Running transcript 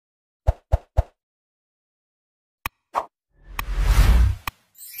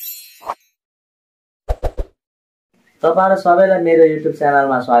तपाईहरु सबैलाई मेरो YouTube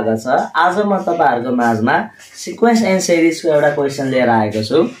च्यानलमा स्वागत छ। आज म तपाईहरुको माझमा सिक्वेन्स एन्ड सिरिजको एउटा क्वेशन लिएर आएको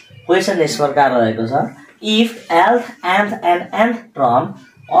छु। क्वेशन यस प्रकार रहेको छ: if lth, nth and nth term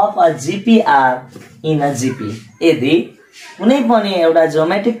of a GP are in a GP, यदि कुनै पनि एउटा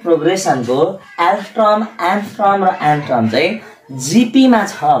geometric प्रोग्रेसनको lth term, nth term र nth term चाहिँ GP मा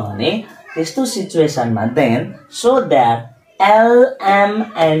छ भने त्यस्तो सिचुएसनमा then so that L, M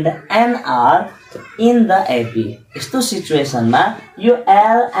and N are in the AP, यस्तो सिचुएसनमा यो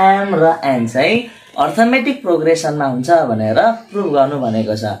L, M र N चाहिँ अर्थमेटिक प्रोग्रेसनमा हुन्छ भनेर प्रुभ गर्नु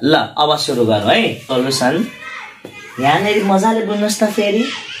भनेको छ। ल अब सुरु गरौँ है सोलुसन। यहाँनेरि मजाले बुझ्नुस् त फेरि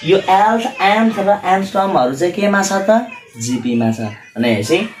यो L, M र N टर्महरु चाहिँ केमा छ त GP मा छ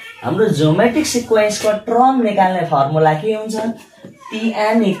भनेपछि हाम्रो ज्योमेट्रिक सिक्वेन्सको टर्म निकाल्ने फर्मुला के हुन्छ?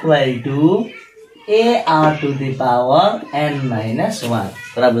 Tn equal to AR to the power n minus 1।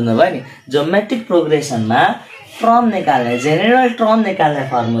 कुरा बुझ्नुभयो नि? ज्योमेट्रिक प्रोग्रेसनमा टर्म निकाल्ने जेनरल टर्म निकाल्ने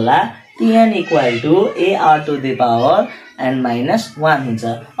formula Tn equal to AR to the power n minus 1 हुन्छ।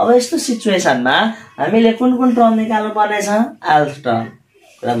 अब यस्तो सिचुएसनमा हामीले कुन कुन टर्म निकाल्नु पर्ने छ? lth term.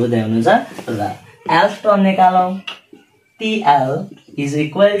 कुरा बुझ्दै हुनुहुन्छ? ल lth term निकालौं। TL is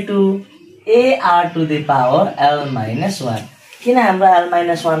equal to AR to the power L minus 1। किन हाम्रो L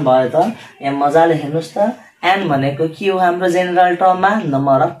minus 1 भयो त? यहाँ मजाले हेर्नुस् त, n भनेको के हो? हाम्रो जेनरल टर्ममा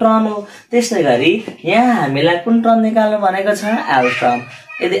नम्बर अफ टर्म हो। त्यसै गरी यहाँ हामीलाई कुन टर्म निकाल्नु भनेको छ? L term.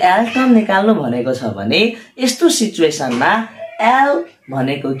 यदि L टर्म निकाल्नु भनेको छ भने यस्तो सिचुएसनमा L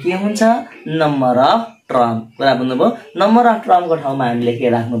भनेको के हुन्छ? Number of term. कुरा बुझ्नुभयो? नम्बर अफ टर्मको ठाउँमा हामीले के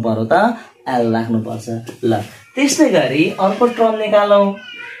राख्नु पर्यो त? L राख्नु पर्छ। ल त्यसै गरी अर्को टर्म निकालौं।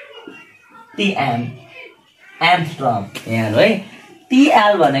 Tn nth term. यहाँ है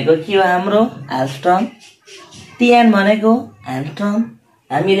TL भनेको के हो? हाम्रो lth टर्म। Tn भनेको nth टर्म।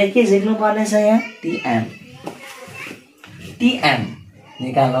 हामीले के लेख्नु पर्ने छ यहाँ? Tn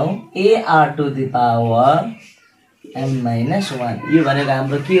निकालौं AR to the power m minus 1। यो भनेको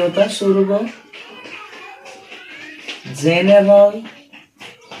हाम्रो के हो त? सुरुको जेनरल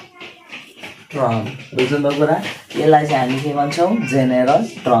टर्म। बुझ्नुभयो कुरा? यसलाई चाहिँ हामी के भन्छौं? General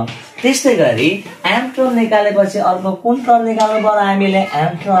term. त्यस्तै गरी m टर्म निकालेपछि अर्को कुन टर्म निकाल्नु पर्यो हामीले?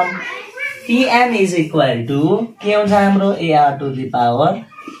 m term. Tn is equal to के हुन्छ हाम्रो? AR to the power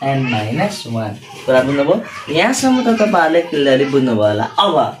n minus 1। कुरा बुझ्नुभयो? यहाँसम्म त तपाईहरुले क्लियरली बुझ्नुभयो होला।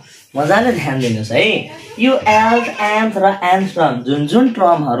 अब मजाले ध्यान दिनुस् है। यो lth, nth र nth टर्म जुन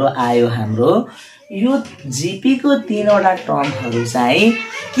टर्महरु आयो हाम्रो यो GP को तीनवटा टर्महरु चाहिँ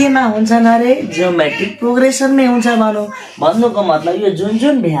केमा हुन्छन् अरे? ज्योमेट्रिक प्रोग्रेसनमै हुन्छ भनौं। भन्नुको मतलब यो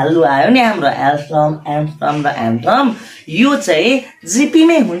जुन भ्यालु आयो नि हाम्रो lth टर्म, nth टर्म र nth टर्म यो चाहिँ GP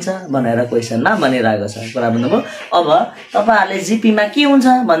मै हुन्छ भनेर क्वेशनमा भनिरहेको छ। कुरा बुझ्नुभयो? अब तपाईहरुले GP मा के हुन्छ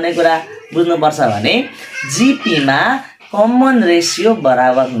भन्ने कुरा बुझ्नुपर्छ भने GP मा कमन रेशियो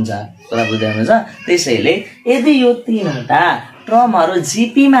बराबर हुन्छ। कुरा बुझ्दै हुनुहुन्छ? त्यसैले यदि यो तीनवटा टर्महरु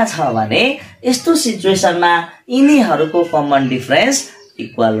GP मा छ भने यस्तो सिचुएसनमा यिनीहरुको कमन डिफरेन्स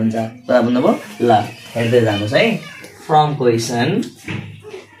इक्वल हुन्छ। कुरा बुझ्नुभयो? ल हेर्दै जानुस् है। फ्रम क्वेशन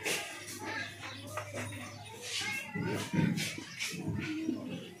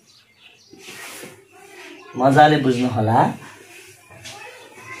मजाले बुझ्नु होला।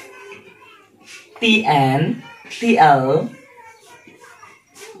 Tn, TL,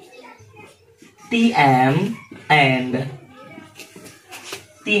 Tm and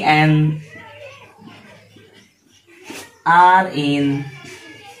Tn are in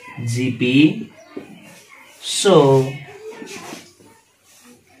GP, so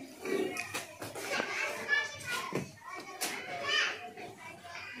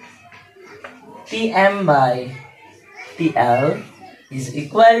Tm by TL is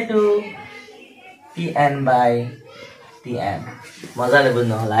equal to Tn by Tm। मजाले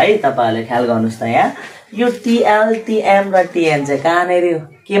बुझ्नु होला है। तपाईहरुले ख्याल गर्नुस् त यहाँ यो TL, Tm र Tn चाहिँ कहाँनेरि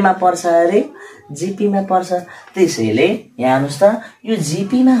केमा पर्छ अरे? GP मा पर्छ। त्यसैले यहाँ हेर्नुस् त यो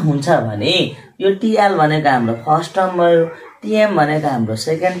GP मा हुन्छ भने यो TL भनेको हाम्रो फर्स्ट टर्म भयो, Tm भनेको हाम्रो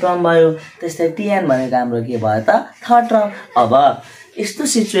सेकेन्ड टर्म भयो, त्यस्तै Tn भनेको हाम्रो के भयो त? Third term. अब यस्तो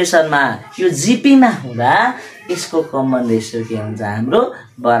सिचुएसनमा यो GP मा हुँदा यसको कमन रेशियो के हुन्छ? हाम्रो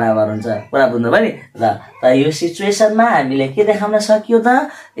बराबर हुन्छ। कुरा बुझ्नुभयो नि? ल त यो सिचुएसनमा हामीले के देखाउन सकियो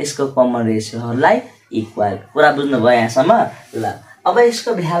त? यसको कमन रेशियोहरुलाई इक्वल। कुरा बुझ्नुभयो यहाँसम्म? ल अब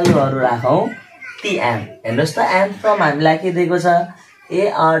यसको भ्यालुहरु राखौं। Tm हेर्नुस् त m टर्म हामीलाई के दिएको छ?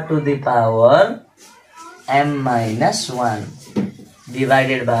 AR to the power m minus 1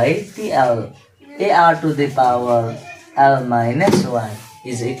 divided by TL AR to the power L minus 1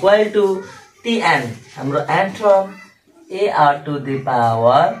 is equal to Tn हाम्रो n term AR to the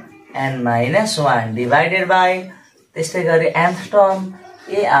power n minus 1 divided by त्यस्तै गरी nth term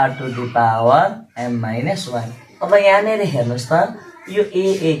ar to the power m minus 1 अब यहाँनेर हेर्नुस् त यो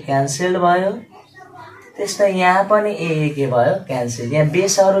a cancel भयो त्यस्तै यहाँ पनि a के भयो क्यान्सल यहाँ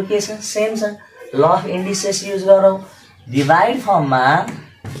बेसहरु के छ सेम छ ल अफ इन्डिसेस युज गरौ डिभाइड फर्ममा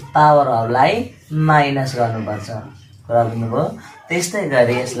पावरहरुलाई माइनस गर्नुपर्छ कुरा बुझ्नुभयो त्यस्तै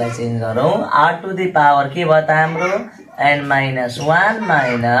गरी यसलाई चेन्ज गरौ r to the power के भयो त हाम्रो n minus 1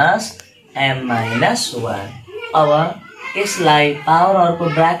 minus m minus 1 अब यसलाई पावरहरुको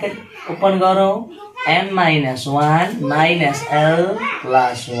ब्र्याकेट ओपन गरौ m minus 1 minus l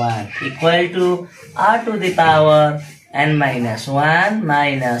plus 1 equal to r to the power n minus 1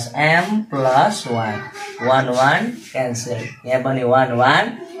 minus m plus 1 1 1 cancel यहाँ पनि 1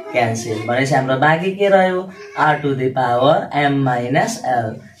 1 cancel भनेपछि हाम्रो बाँकी के रह्यो r to the power m minus l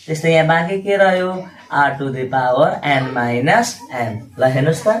त्यस्तै यहाँ बाँकी के रह्यो r to the power n minus m ल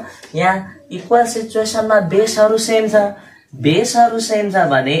हेर्नुस् त यहाँ इक्वल सिचुएसनमा बेसहरु सेम छ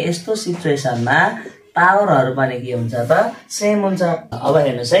भने यस्तो सिचुएसनमा पावरहरु पनि के हुन्छ त सेम हुन्छ अब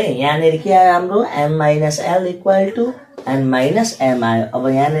हेर्नुस् है यहाँनेर के आयो हाम्रो m minus l equal to n minus m आयो अब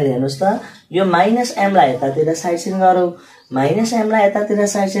यहाँनेर हेर्नुस् त यो माइनस m लाई यतातिर साइड चेन्ज गरौ माइनस m लाई यतातिर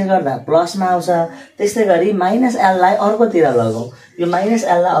साइड चेन्ज गर्दा प्लस मा आउँछ त्यस्तै गरी माइनस l लाई अर्कोतिर लगाऊ यो माइनस l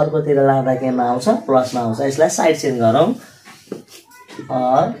लाई अर्कोतिर लाग्दा केमा आउँछ प्लस मा आउँछ यसलाई साइड चेन्ज गरौ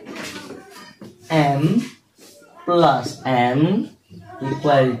और m plus m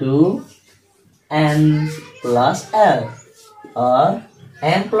equal to n plus l or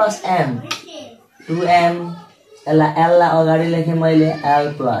m plus m 2m l ला अगाडि लेखे मैले l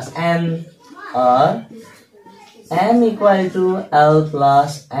plus n or m equal to l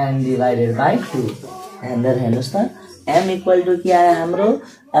plus n divided by 2 and then हेर्नुस् त m equal to के आयो हाम्रो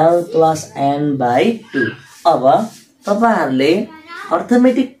l plus n by 2 अब तपाईहरुले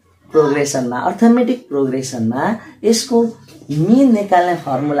अर्थमेटिक प्रोग्रेसनमा यसको मीन निकाल्ने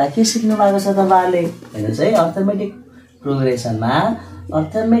फर्मुला के सिक्नु भएको छ तपाईहरुले हेर्नुस् है arithmetic प्रोग्रेसनमा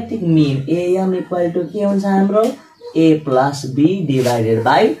arithmetic mean am equal to के हुन्छ हाम्रो a plus b divided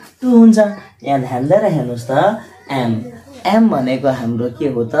by 2 हुन्छ यहाँ ध्यान दिएर हेर्नुस् त m भनेको हाम्रो के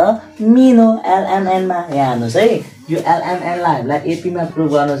हो त मीन हो lmn मा यहाँ हेर्नुस् है यो lmn लाई हामीलाई ap मा प्रुभ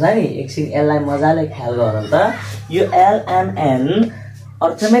गर्नु छ नि एकछिन यसलाई मजाले ख्याल गरौँ त यो lmn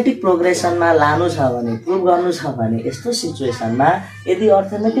अर्थमेटिक प्रोग्रेसनमा लानु छ भने प्रुभ गर्नु छ भने यस्तो सिचुएसनमा यदि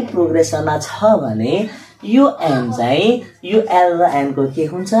अर्थमेटिक प्रोग्रेसनमा छ भने यो m चाहिँ यो l र n को के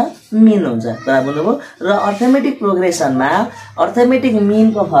हुन्छ मीन हुन्छ कुरा बुझ्नुभयो र अर्थमेटिक प्रोग्रेसनमा अर्थमेटिक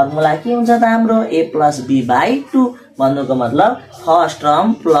मीन को फर्मुला के हुन्छ त हाम्रो a plus b by 2 भन्नुको मतलब first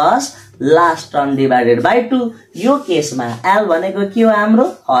term plus last term divided by 2 यो केसमा l भनेको के हो हाम्रो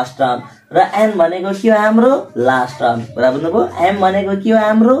फर्स्ट टर्म र n भनेको के हो हाम्रो लास्ट टर्म कुरा बुझ्नुभयो m भनेको के हो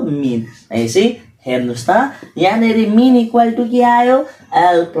हाम्रो मीन यसै हेर्नुस् त यहाँनेरि मीन इक्वल टु के आयो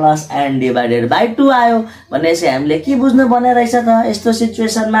l plus n divided by 2 आयो भनेपछि हामीले के बुझ्नु पर्ने रहेछ त यस्तो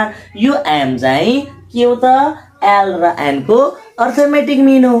सिचुएसनमा यो m चाहिँ के हो त l र n को अर्थमेटिक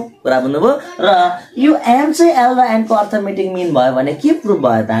मीन हो कुरा बुझ्नुभयो र यो m चाहिँ l र n को अर्थमेटिक मीन भयो भने के प्रुफ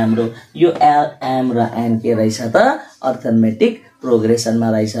भयो त हाम्रो यो l m र n के रहेछ त अर्थमेटिक प्रोग्रेसनमा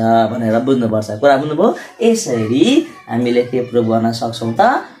रहेछ भनेर बुझ्नुपर्छ कुरा बुझ्नुभयो यसरी हामीले के प्रुफ गर्न सक्छौं त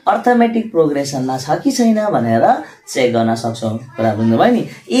अर्थमेटिक प्रोग्रेसनमा छ कि छैन भनेर चेक गर्न सक्छौं कुरा बुझ्नुभयो नि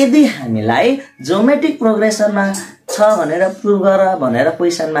यदि हामीलाई ज्योमेट्रिक प्रोग्रेसनमा छ भनेर प्रुफ गर भनेर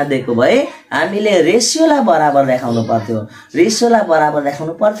क्वेशनमा दिएको भए हामीले रेशियोलाई बराबर देखाउनु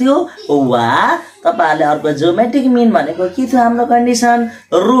पर्थ्यो वा तपाईहरुले अर्को ज्योमेट्रिक मीन भनेको के थियो हाम्रो condition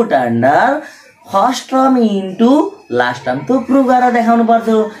root under first term into last term त्यो प्रुफ गरेर देखाउनु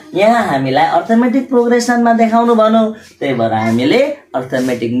पर्थ्यो यहाँ हामीलाई अर्थमेटिक प्रोग्रेसनमा देखाउनु भनौ त्यही भएर हामीले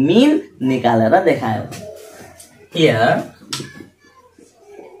अर्थमेटिक मीन निकालेर देखायौ here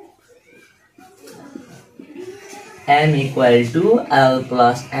m equal to l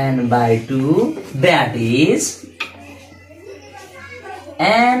plus n by 2 that is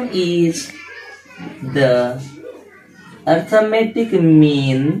m is the arithmetic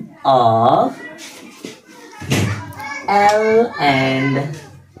mean of L and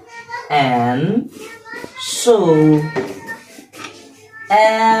N, so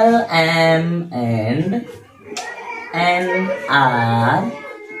L, M and N are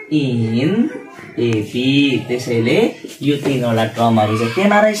in AP त्यसैले यो तीनवटा टर्महरु चाहिँ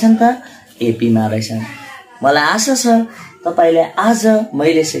केमा रहेछन् त AP मा रहेछन् मलाई आशा छ तपाईले आज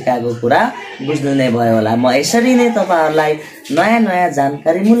मैले सिकाएको कुरा बुझ्नु नै भयो होला म यसरी नै तपाईहरुलाई नयाँ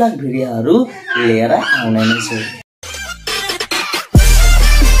जानकारीमूलक भिडियोहरु लिएर आउने नै छु